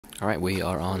All right, we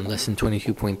are on lesson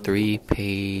 22.3,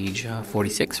 page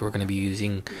 46. We're going to be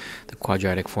using the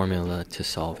quadratic formula to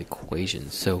solve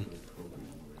equations. So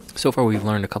far we've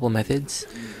learned a couple methods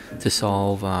to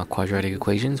solve quadratic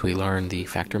equations. We learned the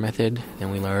factor method, then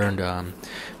we learned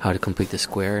how to complete the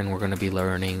square, and we're going to be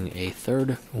learning a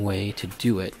third way to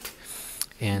do it.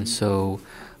 And so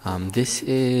this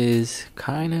is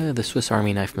kind of the Swiss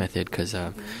Army knife method, because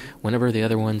whenever the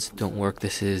other ones don't work,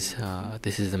 this is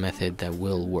the method that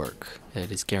will work.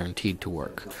 That is guaranteed to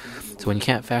work. So when you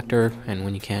can't factor and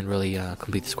when you can't really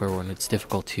complete the square, when it's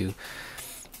difficult to,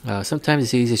 sometimes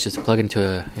it's easiest just to plug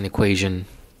into an equation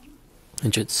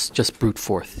and just brute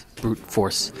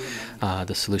force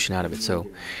the solution out of it.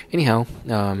 So anyhow,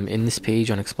 in this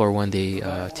page on Explore 1,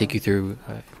 they take you through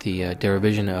the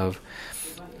derivation of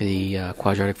the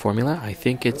quadratic formula. I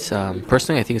think it's,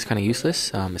 personally, I think it's kind of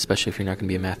useless, especially if you're not going to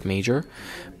be a math major.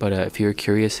 But if you're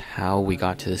curious how we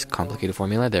got to this complicated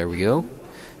formula, there we go.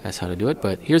 That's how to do it.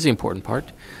 But here's the important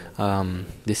part.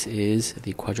 This is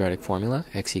the quadratic formula.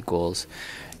 X equals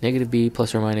negative b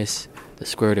plus or minus the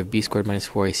square root of b squared minus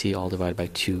 4ac all divided by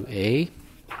 2a.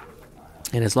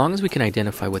 And as long as we can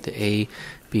identify what the a,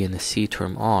 b, and the c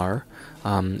term are,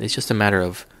 it's just a matter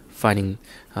of finding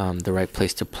the right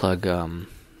place to plug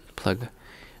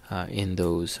in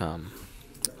those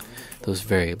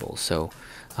variables. So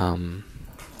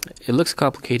it looks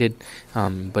complicated,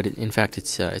 but in fact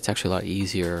it's actually a lot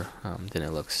easier than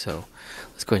it looks. So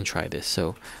let's go ahead and try this.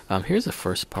 So here's the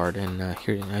first part, and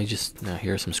here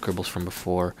are some scribbles from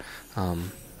before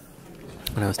when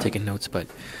I was taking notes, but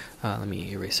let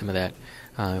me erase some of that.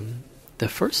 The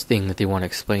first thing that they want to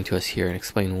explain to us here in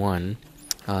Explain 1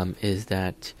 is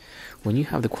that when you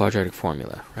have the quadratic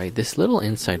formula, right, this little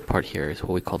inside part here is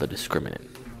what we call the discriminant,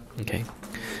 okay?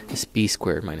 It's b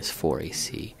squared minus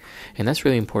 4ac. And that's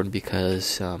really important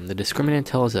because the discriminant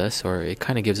tells us, or it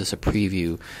kind of gives us a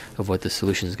preview of what the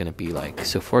solution is going to be like.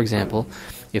 So for example,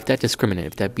 if that discriminant,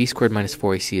 if that b squared minus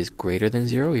 4ac is greater than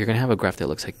 0, you're going to have a graph that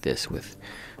looks like this with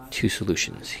two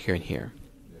solutions here and here.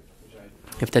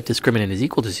 If that discriminant is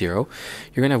equal to 0,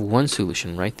 you're going to have one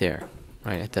solution right there,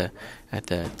 right at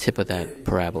the tip of that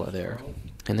parabola there.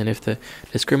 And then if the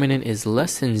discriminant is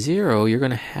less than 0, you're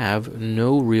going to have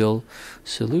no real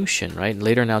solution, right?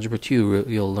 Later in Algebra 2,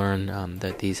 you'll learn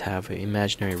that these have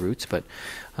imaginary roots, but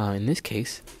in this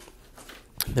case,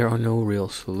 there are no real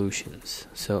solutions.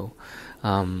 So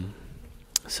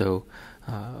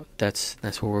that's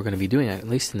what we're going to be doing, at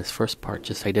least in this first part,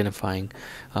 just identifying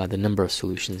the number of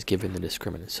solutions given the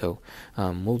discriminant. So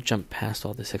we'll jump past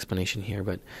all this explanation here,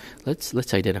 but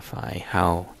let's identify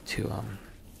how to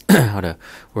how to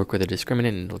work with a discriminant,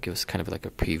 and it'll give us kind of like a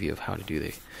preview of how to do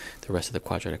the rest of the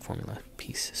quadratic formula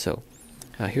piece. So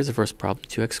here's the first problem: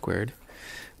 2x squared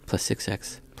plus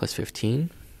 6x plus 15.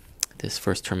 This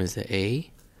first term is the a.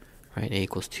 Right, a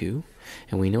equals 2,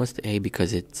 and we know it's the a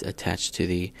because it's attached to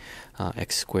the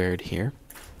x squared here.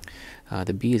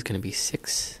 The b is going to be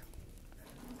 6,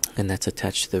 and that's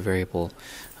attached to the variable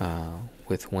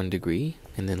with 1 degree.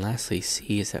 And then lastly,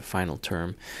 c is that final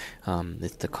term.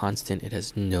 It's the constant. It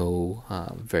has no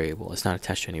variable. It's not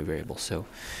attached to any variable. So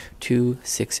 2,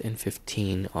 6, and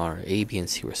 15 are a, b, and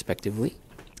c respectively.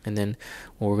 And then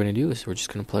what we're going to do is we're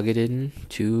just going to plug it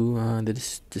into the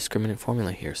discriminant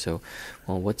formula here. So,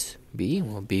 well, what's b?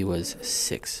 Well, b was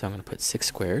 6. So I'm going to put 6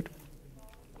 squared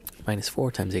minus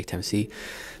 4 times a times c.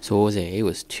 So what was a? A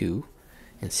was 2,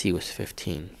 and c was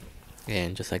 15.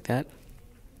 And just like that,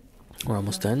 we're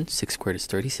almost done. 6 squared is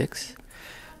 36.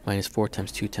 Minus 4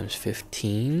 times 2 times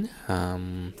 15,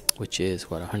 which is,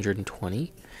 what,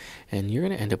 120. And you're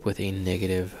going to end up with a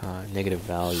negative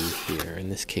value here. In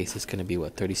this case, it's going to be,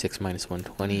 what, 36 minus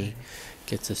 120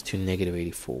 gets us to negative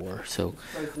 84. So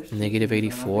negative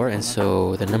 84, and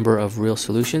so the number of real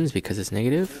solutions, because it's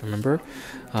negative, remember,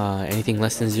 anything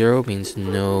less than 0 means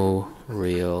no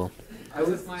real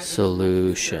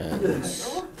solutions.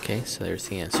 Okay, so there's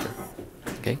the answer.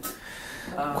 Okay.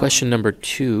 Question number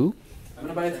 2.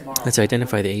 Let's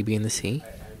identify the a, b, and the c.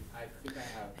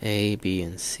 A, b,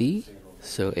 and c.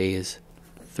 So a is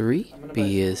 3,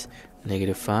 b is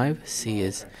negative 5, c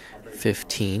is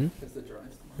 15.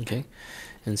 Okay,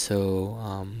 and so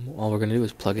all we're going to do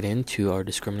is plug it into our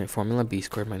discriminant formula, b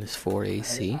squared minus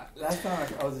 4ac.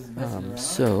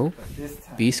 So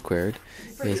b squared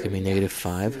is going to be negative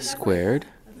 5 squared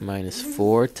minus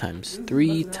 4 times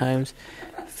 3 times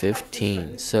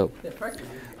 15. So this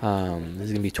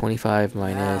is going to be 25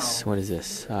 minus, what is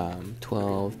this,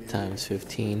 12 times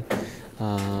 15,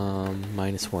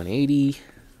 minus 180.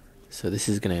 So this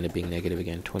is going to end up being negative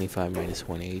again. 25 minus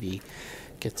 180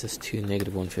 gets us to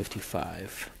negative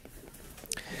 155.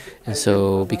 And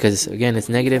so, because again it's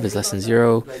negative, is less than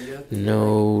 0,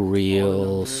 no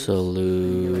real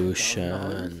solutions.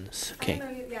 Okay,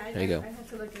 there you go.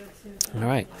 All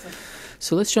right.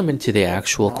 So let's jump into the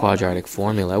actual quadratic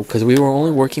formula, because we were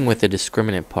only working with the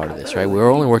discriminant part of this, right? We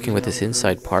were only working with this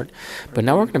inside part, but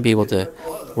now we're going to be able to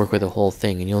work with the whole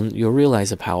thing, and you'll realize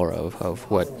the power of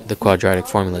what the quadratic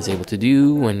formula is able to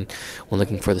do when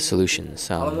looking for the solutions.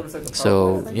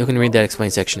 So you can read that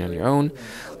explain section on your own.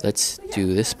 Let's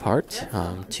do this part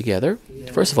together.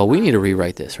 First of all, we need to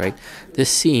rewrite this, right?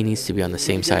 This c needs to be on the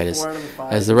same side as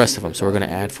the rest of them, so we're going to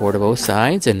add 4 to both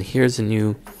sides, and here's a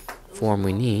new form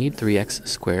we need. 3x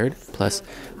squared plus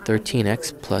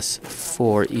 13x plus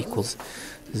 4 equals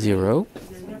 0.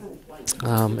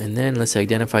 And then let's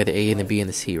identify the a and the b and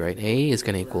the c, right? A is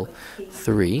going to equal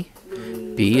 3,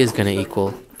 b is going to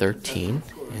equal 13,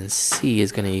 and c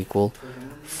is going to equal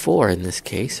 4 in this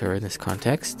case, or in this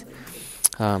context.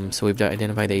 So we've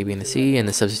identified the a, b, and the c, and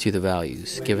then substitute the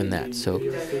values given that. So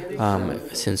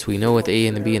since we know what the a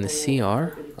and the b and the c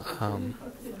are,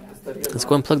 let's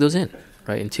go and plug those in,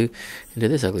 right, into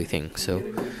this ugly thing. So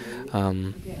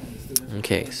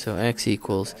okay, so x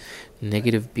equals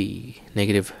negative b,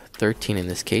 negative 13 in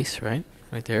this case, right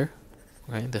there,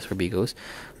 right, that's where b goes,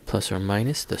 plus or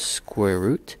minus the square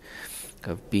root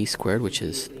of b squared, which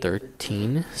is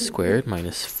 13 squared,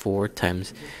 minus 4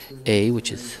 times a,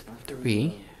 which is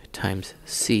 3, times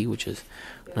c, which is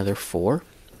another 4,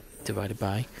 divided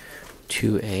by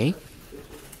 2a.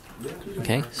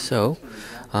 Okay, so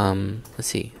let's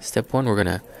see. Step 1, we're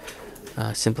going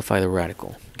to simplify the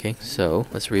radical. Okay, so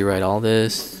let's rewrite all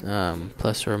this,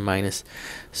 plus or minus.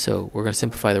 So we're going to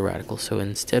simplify the radical. So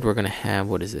instead we're going to have,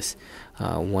 what is this?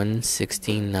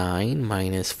 169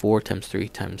 minus 4 times 3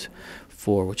 times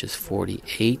 4, which is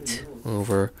 48,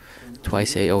 over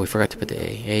twice a. Oh, we forgot to put the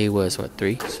a. A was, what,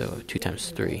 3? So 2 times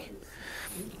 3.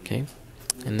 Okay,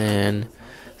 and then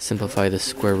simplify the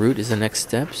square root is the next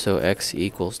step. So x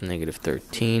equals negative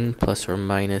 13 plus or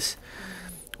minus,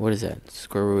 what is that?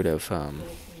 Square root of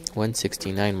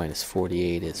 169 minus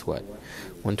 48 is what?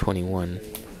 121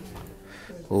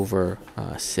 over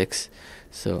 6.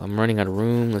 So I'm running out of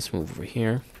room. Let's move over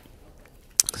here.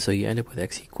 So you end up with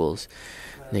x equals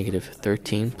negative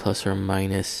 13 plus or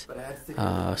minus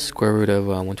square root of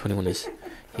 121 is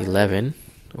 11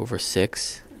 over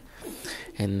 6.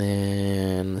 And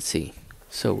then, let's see.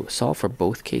 So solve for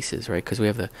both cases, right? Because we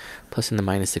have the plus and the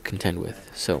minus to contend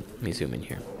with. So let me zoom in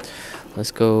here.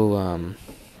 Let's go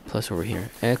plus over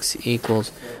here. X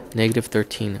equals negative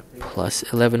 13 plus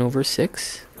 11 over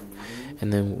 6.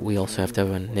 And then we also have to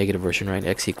have a negative version, right?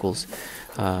 X equals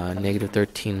negative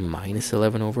 13 minus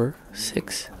 11 over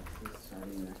 6.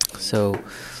 So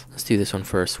let's do this one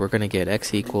first. We're going to get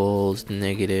x equals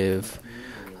negative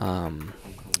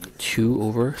 2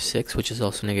 over 6, which is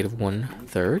also negative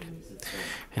 1/3.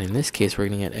 And in this case, we're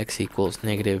going to get x equals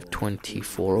negative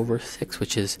 24 over 6,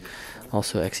 which is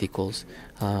also x equals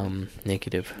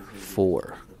negative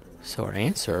 4. So our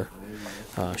answer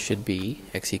should be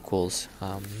x equals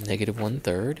negative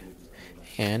 1/3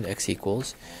 and x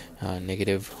equals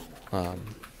negative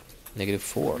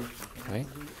 4, right?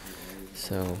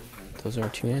 So those are our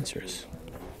two answers.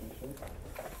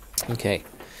 Okay,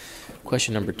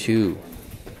 question number 2.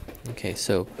 Okay,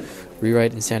 so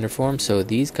rewrite in standard form. So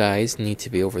these guys need to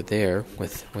be over there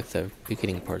with the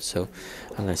beginning part. So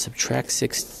I'm going to subtract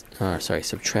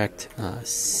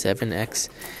 7x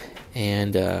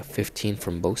and 15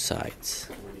 from both sides.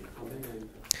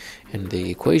 And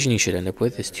the equation you should end up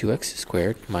with is 2x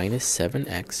squared minus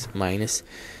 7x minus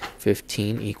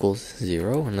 15 equals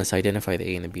 0. And let's identify the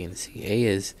a and the b and the c. A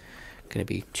is going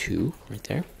to be 2 right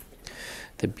there.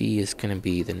 The b is going to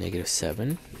be the negative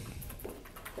 7.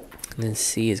 And then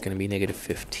c is going to be negative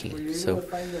 15. So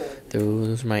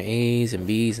those are my a's and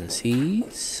b's and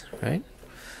c's, right?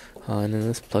 And then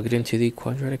let's plug it into the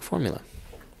quadratic formula.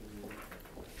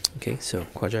 Okay, so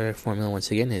quadratic formula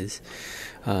once again is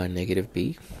negative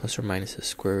b plus or minus the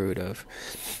square root of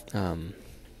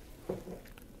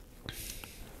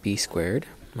b squared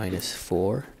minus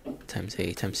 4 times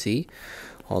a times c,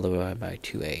 all divided by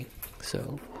 2a.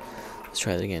 So let's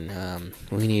try that again.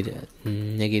 We need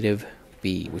negative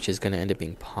b, which is going to end up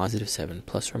being positive 7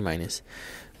 plus or minus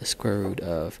the square root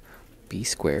of b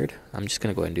squared. I'm just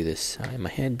going to go ahead and do this in my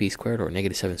head. B squared, or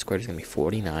negative 7 squared, is going to be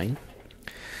 49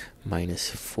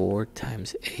 minus 4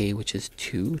 times a, which is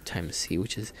 2, times c,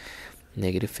 which is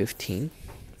negative 15,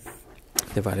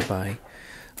 divided by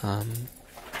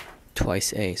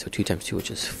twice a, so 2 times 2,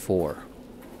 which is 4.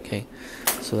 Okay,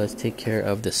 so let's take care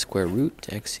of the square root.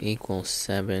 X equals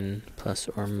 7 plus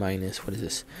or minus, what is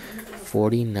this,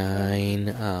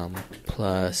 49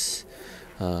 plus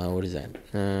what is that?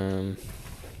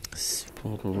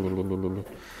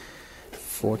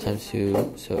 4 times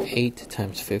 2, so 8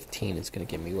 times 15 is going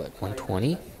to give me what,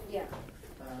 120?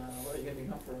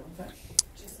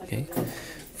 Okay,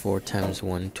 4 times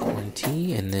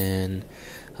 120, and then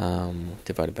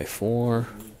divided by 4.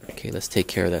 Okay, let's take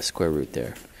care of that square root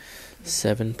there.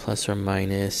 7 plus or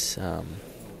minus,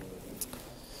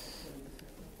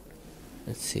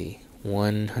 let's see,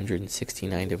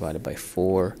 169 divided by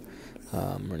 4.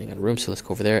 Running out of room, so let's go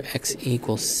over there. X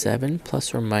equals 7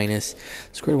 plus or minus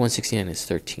square root of 169 is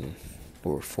 13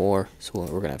 over 4. So we're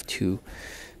going to have two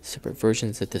separate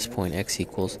versions at this point. X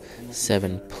equals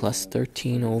 7 plus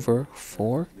 13 over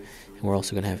 4. And we're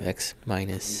also going to have x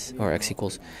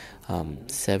equals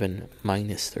 7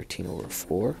 minus 13 over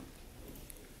 4.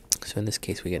 So in this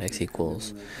case, we get x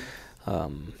equals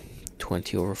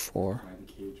 20 over 4.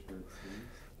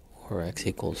 Or x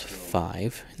equals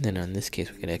 5. And then in this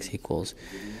case, we get x equals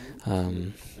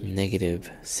negative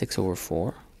 6 over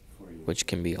 4, which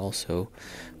can be also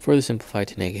further simplified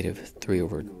to negative 3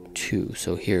 over 2.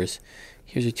 So here's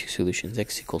your two solutions.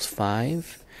 X equals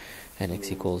 5 and x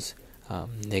equals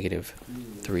negative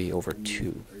 3 over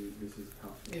 2.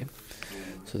 Okay,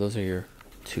 so those are your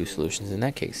two solutions in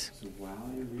that case.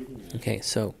 Okay,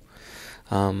 so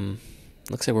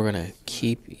looks like we're going to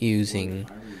keep using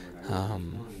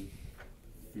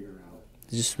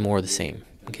just more of the same.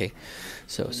 Okay,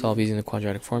 so solve using the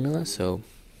quadratic formula. So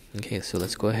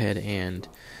let's go ahead and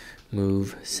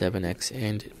move 7x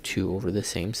and 2 over the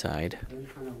same side.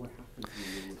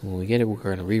 When we get it, we're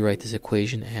going to rewrite this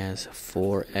equation as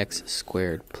 4x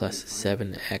squared plus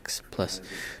 7x plus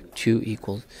 2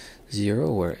 equals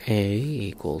 0, where a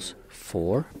equals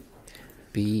 4,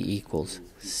 b equals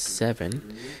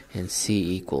 7, and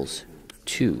c equals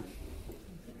 2.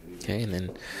 Okay, and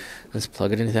then let's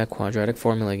plug it into that quadratic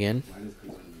formula again.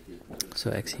 So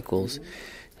x equals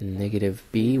negative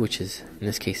b, which is in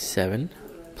this case 7,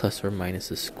 plus or minus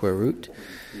the square root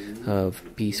of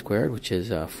b squared, which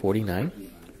is 49,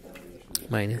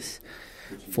 minus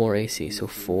 4ac. So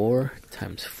 4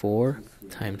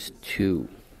 times 2,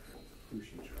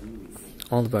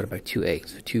 all divided by 2a.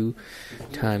 So 2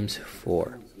 times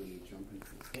 4.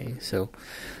 Okay, so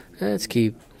let's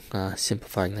keep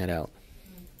simplifying that out.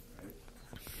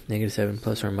 Negative 7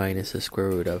 plus or minus the square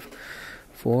root of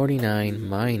 49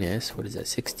 minus, what is that,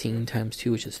 16 times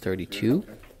 2, which is 32,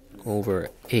 over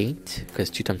 8, because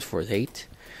 2 times 4 is 8.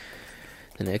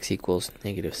 And x equals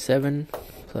negative 7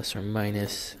 plus or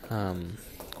minus,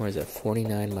 what is that,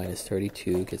 49 minus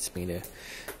 32 gets me to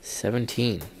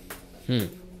 17.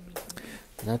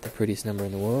 Not the prettiest number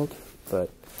in the world, but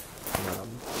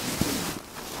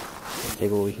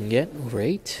take what we can get, over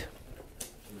 8.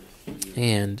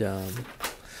 And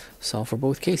solve for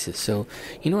both cases. So,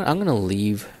 you know what? I'm going to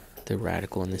leave the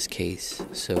radical in this case.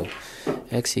 So,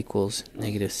 x equals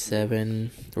negative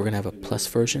 7. We're going to have a plus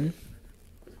version,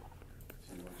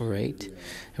 right?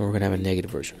 And we're going to have a negative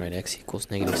version, right? X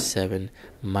equals negative 7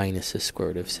 minus the square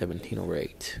root of 17 over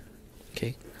 8.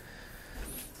 Okay?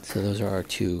 So, those are our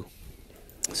two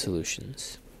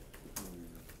solutions.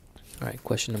 All right,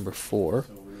 question number 4.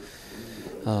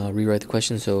 Rewrite the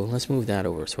question. So, let's move that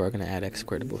over. So, we're going to add x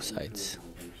squared to both sides.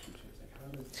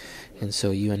 And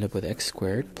so you end up with x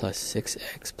squared plus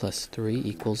 6x plus 3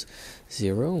 equals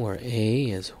 0, where a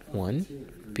is 1,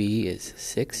 b is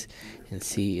 6, and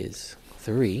c is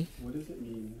 3.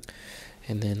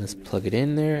 And then let's plug it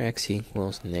in there. X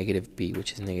equals negative b,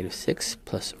 which is negative 6,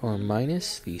 plus or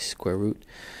minus the square root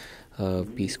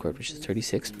of b squared, which is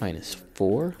 36, minus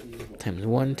 4 times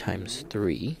 1 times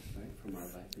 3,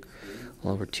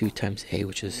 all over 2 times a,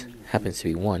 which happens to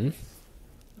be 1.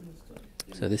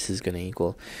 So this is going to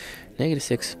equal negative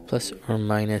 6 plus or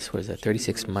minus, what is that,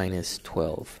 36 minus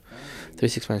 12.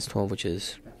 36 minus 12, which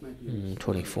is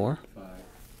 24.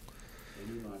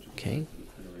 Okay,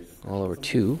 all over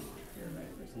 2.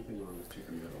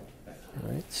 All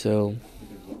right, so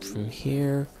from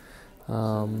here,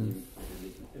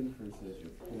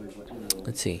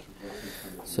 let's see.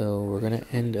 So we're going to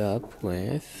end up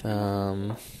with, you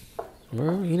know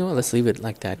what, let's leave it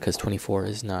like that, because 24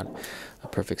 is not a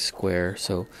perfect square.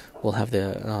 So we'll have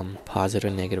the positive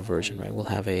and negative version, right? We'll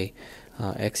have a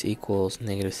x equals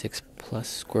negative 6 plus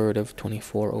square root of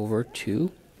 24 over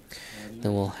 2.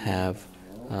 Then we'll have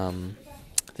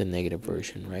the negative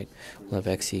version, right? We'll have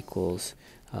x equals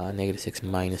negative 6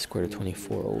 minus square root of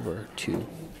 24 over 2.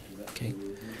 Okay,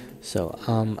 so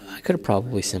I could have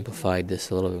probably simplified this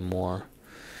a little bit more,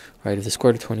 right? If the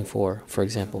square root of 24, for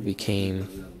example,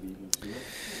 became,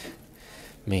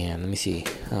 let me see,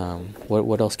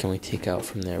 what else can we take out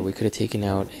from there? We could have taken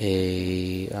out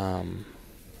a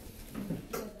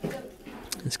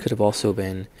This could have also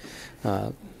been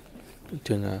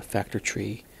doing a factor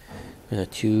tree.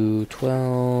 2,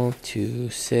 12, 2,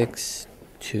 6,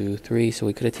 2, 3. So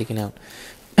we could have taken out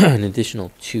an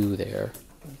additional 2 there.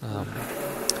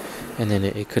 And then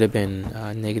it could have been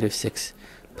negative 6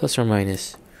 plus or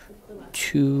minus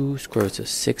 2 square roots of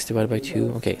 6 divided by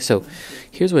 2. Okay, so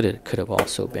here's what it could have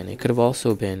also been. It could have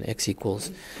also been x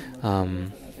equals,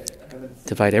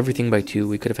 divide everything by 2.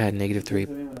 We could have had negative 3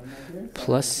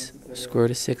 plus square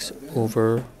root of 6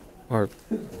 over, or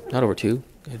not over 2.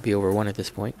 It'd be over 1 at this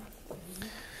point.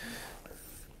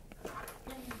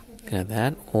 Can have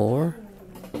that, or,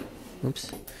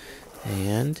 oops,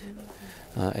 and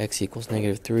x equals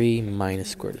negative 3 minus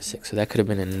square root of 6. So that could have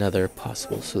been another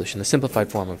possible solution, the simplified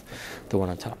form of the one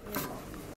on top.